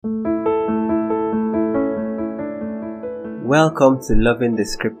Welcome to Loving the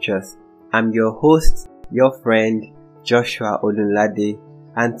Scriptures. I'm your host, your friend, Joshua Olunlade,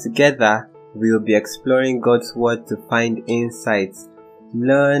 and together we'll be exploring God's Word to find insights,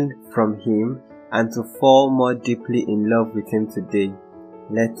 learn from Him, and to fall more deeply in love with Him today.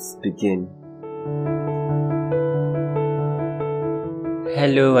 Let's begin.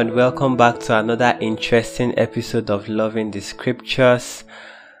 Hello and welcome back to another interesting episode of Loving the Scriptures.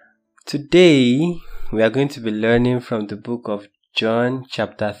 Today, we are going to be learning from the book of John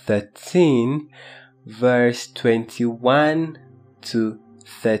chapter 13, verse 21 to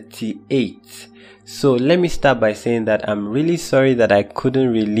 38. So let me start by saying that I'm really sorry that I couldn't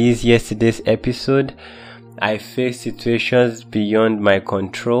release yesterday's episode. I faced situations beyond my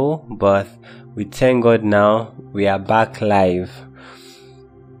control, but we thank God now we are back live.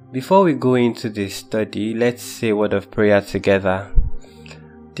 Before we go into this study, let's say a word of prayer together.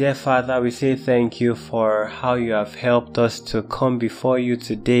 Dear Father, we say thank you for how you have helped us to come before you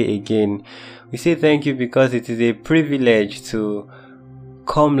today again. We say thank you because it is a privilege to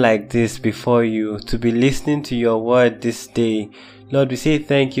come like this before you, to be listening to your word this day. Lord, we say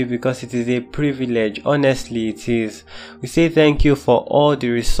thank you because it is a privilege. Honestly, it is. We say thank you for all the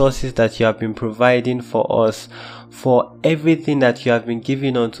resources that you have been providing for us, for everything that you have been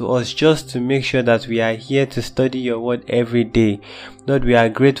giving unto us just to make sure that we are here to study your word every day. Lord, we are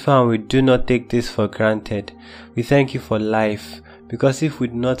grateful and we do not take this for granted. We thank you for life, because if we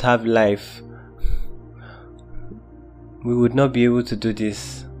did not have life, we would not be able to do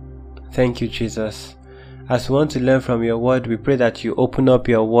this. Thank you, Jesus. As we want to learn from your word, we pray that you open up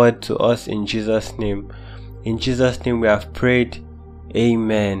your word to us in Jesus' name. In Jesus' name we have prayed.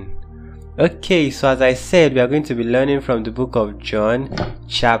 Amen. Okay, so as I said, we are going to be learning from the book of John,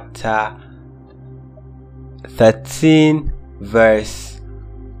 chapter 13, verse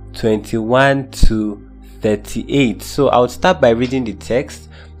 21 to 38. So I'll start by reading the text,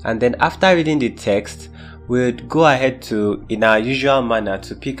 and then after reading the text, we'll go ahead to, in our usual manner,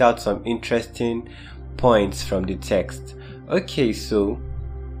 to pick out some interesting points from the text. Okay, so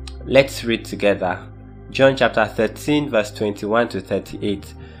let's read together. John chapter 13, verse 21 to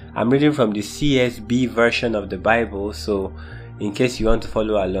 38. I'm reading from the CSB version of the Bible, so in case you want to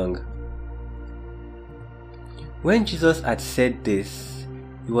follow along. When Jesus had said this,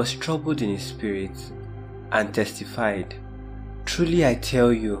 he was troubled in his spirit and testified, "Truly I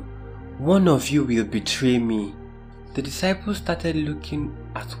tell you, one of you will betray me." The disciples started looking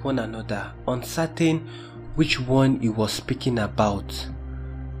at one another, uncertain which one he was speaking about.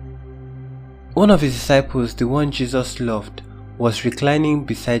 One of his disciples, the one Jesus loved, was reclining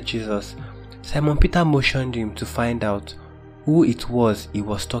beside Jesus. Simon Peter motioned him to find out who it was he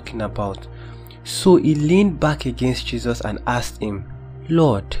was talking about. So he leaned back against Jesus and asked him,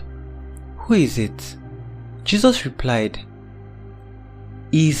 "Lord, who is it?" Jesus replied,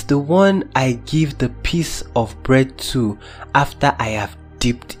 "He is the one I give the piece of bread to after I have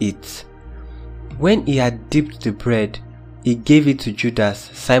dipped it." When he had dipped the bread, he gave it to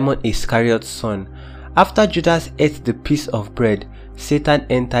Judas, Simon Iscariot's son. After Judas ate the piece of bread, Satan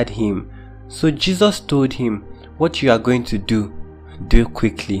entered him. So Jesus told him, "What you are going to do, do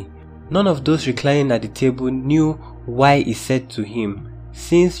quickly." None of those reclining at the table knew why he said to him,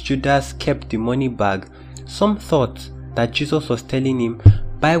 since Judas kept the money bag. Some thought that Jesus was telling him,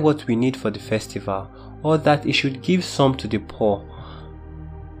 "Buy what we need for the festival," or that he should give some to the poor.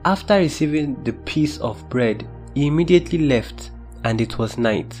 After receiving the piece of bread, he immediately left, and it was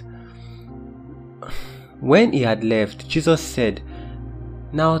night. When he had left, Jesus said,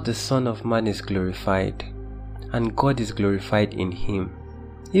 "Now the Son of Man is glorified, and God is glorified in him.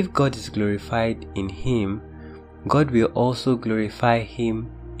 If God is glorified in him, God will also glorify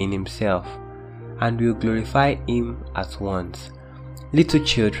him in himself, and will glorify him at once. Little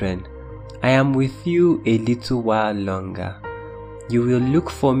children, I am with you a little while longer. You will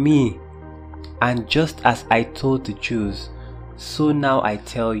look for me, and just as I told the Jews, so now I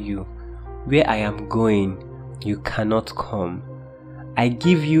tell you, where I am going, you cannot come. I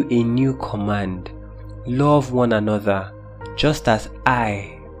give you a new command. Love one another, just as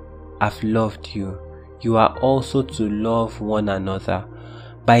I have loved you. You are also to love one another.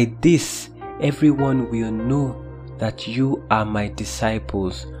 By this, everyone will know that you are my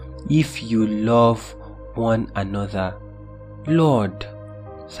disciples, if you love one another." "Lord,"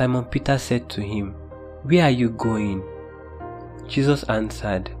 Simon Peter said to him, "where are you going?" Jesus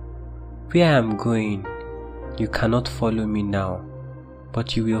answered, "Where I am going, you cannot follow me now,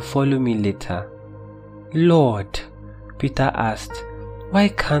 but you will follow me later." "Lord," Peter asked, "why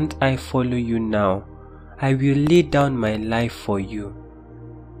can't I follow you now? I will lay down my life for you."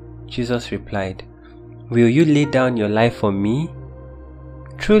 Jesus replied, Will you lay down your life for me?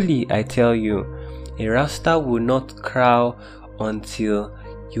 Truly, I tell you, a rooster will not crow until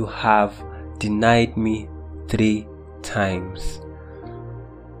you have denied me 3 times.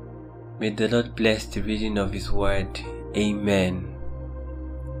 May the Lord bless the reading of His word. Amen.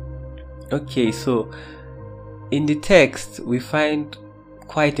 Okay, so in the text we find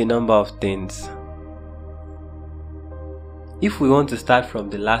quite a number of things. If we want to start from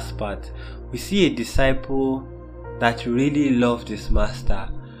the last part, we see a disciple that really loved his master,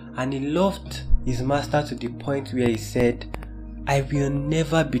 and he loved his master to the point where he said, I will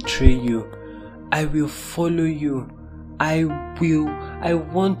never betray you. I will follow you. I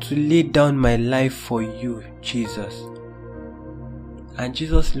want to lay down my life for you, Jesus. And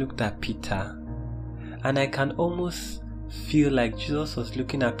Jesus looked at Peter, and I can almost feel like Jesus was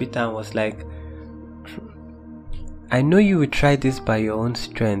looking at Peter and was like, I know you will try this by your own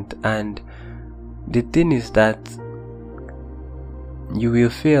strength, and the thing is that you will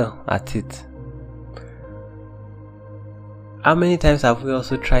fail at it. How many times have we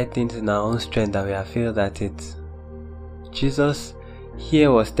also tried things in our own strength that we have failed at it? Jesus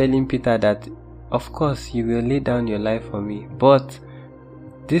here was telling Peter that, of course, you will lay down your life for me, but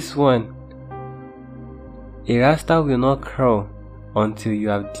this one, a rooster will not crow until you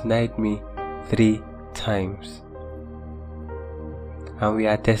have denied me 3 times. And we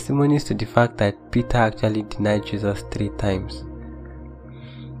are testimonies to the fact that Peter actually denied Jesus 3 times.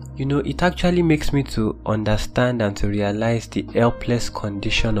 You know, it actually makes me to understand and to realize the helpless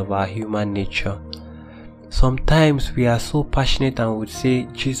condition of our human nature. Sometimes we are so passionate and would say,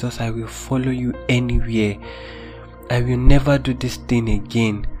 Jesus, I will follow you anywhere. I will never do this thing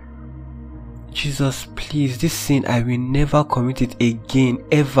again. Jesus, please, this sin, I will never commit it again,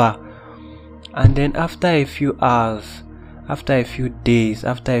 ever. And then after a few hours, after a few days,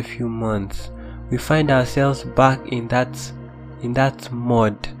 after a few months, we find ourselves back in that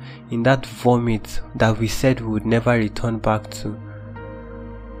mud, in that vomit that we said we would never return back to.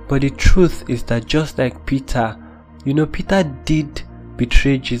 But the truth is that just like Peter, you know, Peter did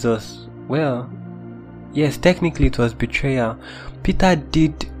betray Jesus. Well, yes, technically it was betrayal. Peter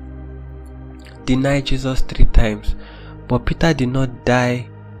did deny Jesus 3 times, but Peter did not die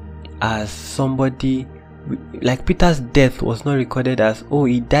as somebody, like Peter's death was not recorded as, oh,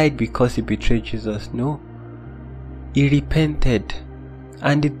 he died because he betrayed Jesus. No, he repented.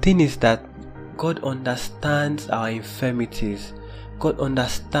 And the thing is that God understands our infirmities. God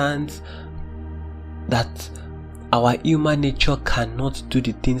understands that our human nature cannot do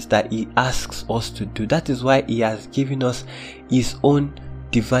the things that He asks us to do. That is why He has given us His own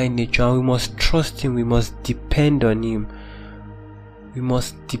divine nature, and we must trust Him. We must depend on Him. We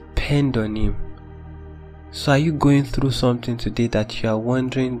must depend on Him. So are you going through something today that you are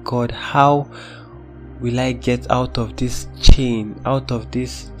wondering, God, how will I get out of this chain, out of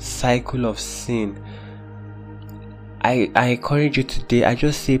this cycle of sin? I encourage you today, I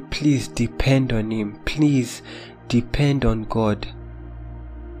just say, please depend on Him. Please depend on God.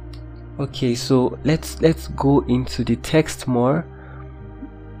 Okay, so let's go into the text more.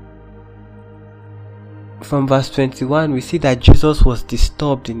 From verse 21, we see that Jesus was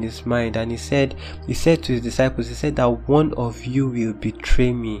disturbed in his mind, and he said to his disciples, he said that one of you will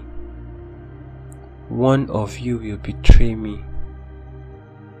betray me. One of you will betray me.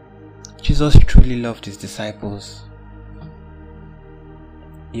 Jesus truly loved his disciples.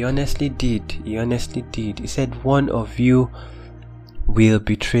 He honestly did. He honestly did. He said, one of you will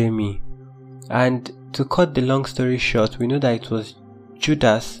betray me. And to cut the long story short, we know that it was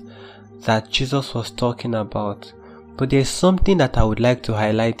Judas that Jesus was talking about. But there's something that I would like to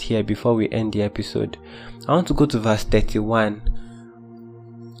highlight here before we end the episode. I want to go to verse 31.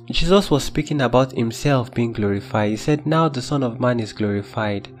 Jesus was speaking about himself being glorified. He said, now the Son of Man is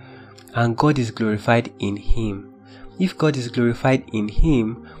glorified, and God is glorified in him. If God is glorified in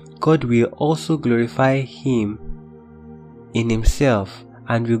him, God will also glorify him in himself,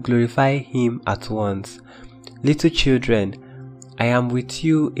 and will glorify him at once. Little children, I am with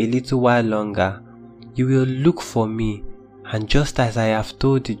you a little while longer. You will look for me, and just as I have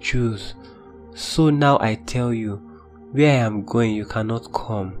told the Jews, so now I tell you, where I am going you cannot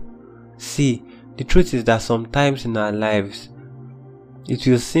come. See, the truth is that sometimes in our lives, it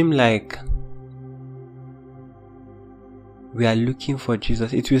will seem like we are looking for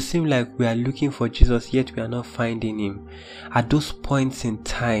Jesus. It will seem like we are looking for Jesus, yet we are not finding him. At those points in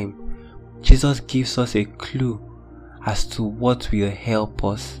time, Jesus gives us a clue as to what will help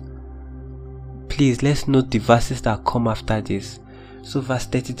us. Please, let's note the verses that come after this. So verse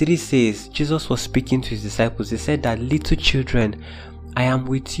 33 says, Jesus was speaking to his disciples. He said that, little children, I am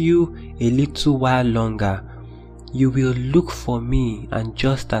with you a little while longer, you will look for me, and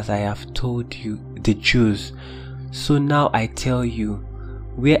just as I have told you, the Jews, so now I tell you,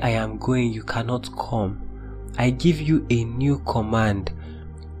 where I am going you cannot come. I give you a new command: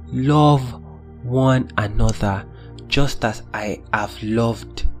 love one another, just as I have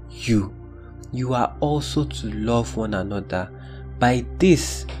loved you. You are also to love one another. By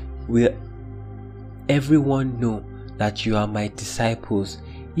this will everyone know that you are my disciples,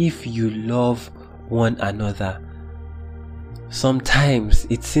 if you love one another. Sometimes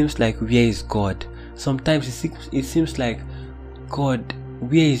it seems like, where is God? Sometimes it seems like, God,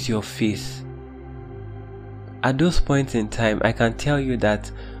 where is your face? At those points in time, I can tell you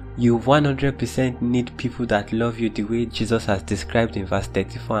that you 100% need people that love you the way Jesus has described in verse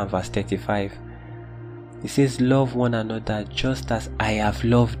 34 and verse 35. He says, love one another just as I have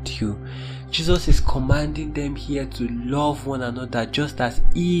loved you. Jesus is commanding them here to love one another just as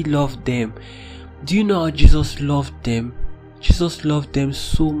he loved them. Do you know how Jesus loved them? Jesus loved them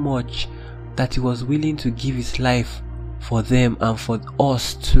so much that he was willing to give his life for them and for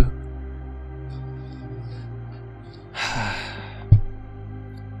us too.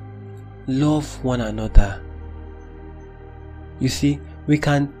 Love one another. You see, we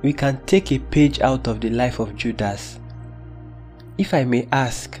can take a page out of the life of Judas. If I may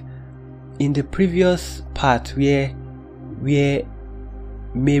ask, in the previous part where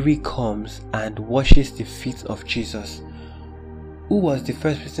Mary comes and washes the feet of Jesus, who was the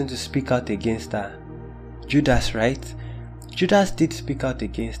first person to speak out against her? Judas, right? Judas did speak out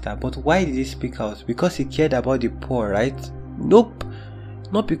against her, but why did he speak out? Because he cared about the poor, right? Nope,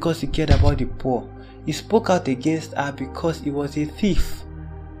 not because he cared about the poor. He spoke out against her because he was a thief.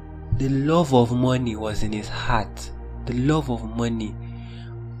 The love of money was in his heart. The love of money.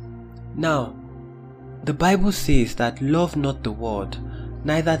 Now, the Bible says that love not the world,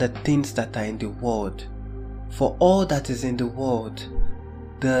 neither the things that are in the world. For all that is in the world,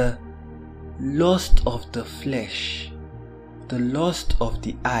 the lust of the flesh, the lust of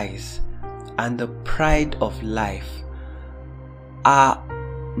the eyes, and the pride of life are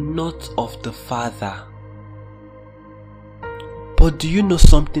not of the Father. But do you know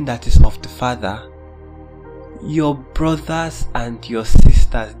something that is of the Father? Your brothers and your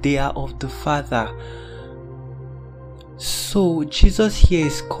sisters, they are of the Father. So Jesus here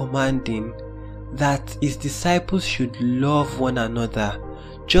is commanding that his disciples should love one another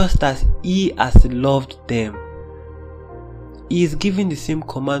just as he has loved them. He is giving the same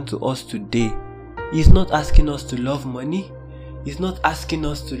command to us today. He is not asking us to love money. He's not asking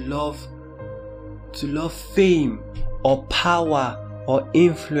us to love fame or power or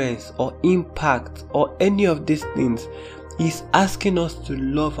influence or impact or any of these things. He's asking us to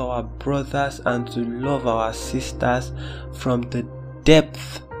love our brothers and to love our sisters from the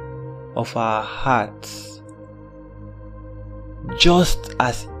depth of our hearts, just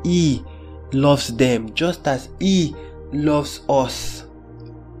as he loves them, just as he loves us.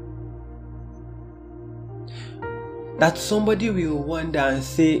 That somebody will wonder and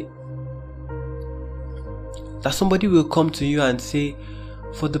say, that somebody will come to you and say,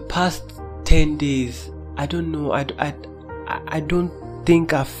 for the past 10 days, I don't know, I don't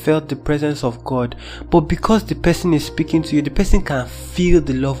think I've felt the presence of God. But because the person is speaking to you, the person can feel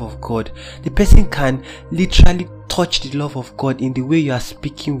the love of God. The person can literally touch the love of God in the way you are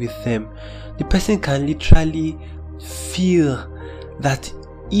speaking with them. The person can literally feel that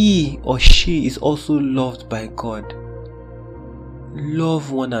he or she is also loved by God.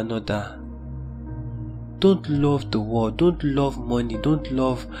 Love one another. Don't love the world. Don't love money. Don't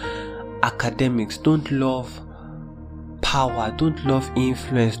love academics. Don't love power. Don't love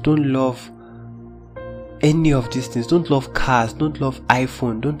influence. Don't love any of these things. Don't love cars. Don't love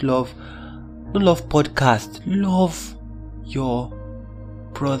iPhone. Don't love podcast. Love your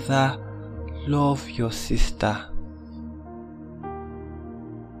brother. Love your sister.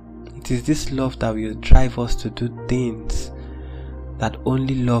 It is this love that will drive us to do things that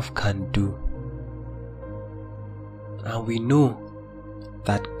only love can do. And we know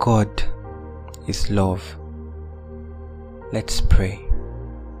that God is love. Let's pray.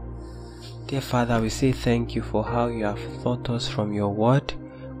 Dear Father, we say thank you for how you have taught us from your word.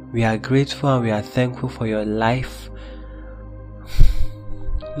 We are grateful and we are thankful for your life.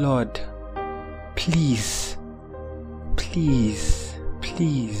 Lord, please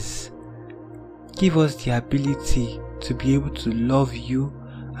give us the ability to be able to love you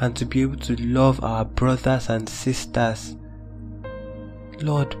and to be able to love our brothers and sisters.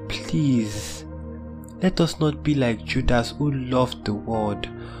 Lord, please, let us not be like Judas, who loved the world,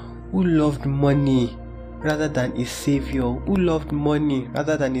 who loved money, rather than his Savior, who loved money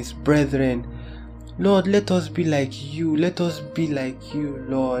rather than his brethren. Lord, let us be like you. Let us be like you,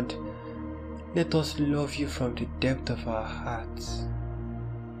 Lord. Let us love you from the depth of our hearts.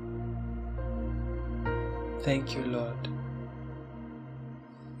 Thank you, Lord.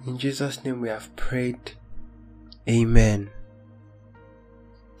 In Jesus' name we have prayed. Amen.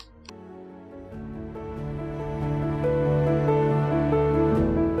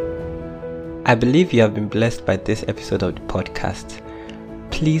 I believe you have been blessed by this episode of the podcast.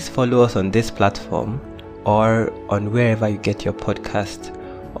 Please follow us on this platform or on wherever you get your podcast.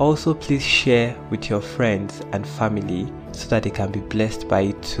 Also, please share with your friends and family so that they can be blessed by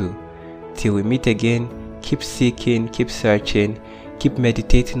it too. Till we meet again, keep seeking, keep searching, keep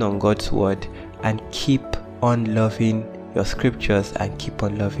meditating on God's word, and keep on loving your scriptures and keep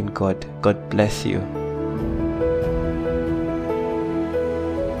on loving God. God bless you.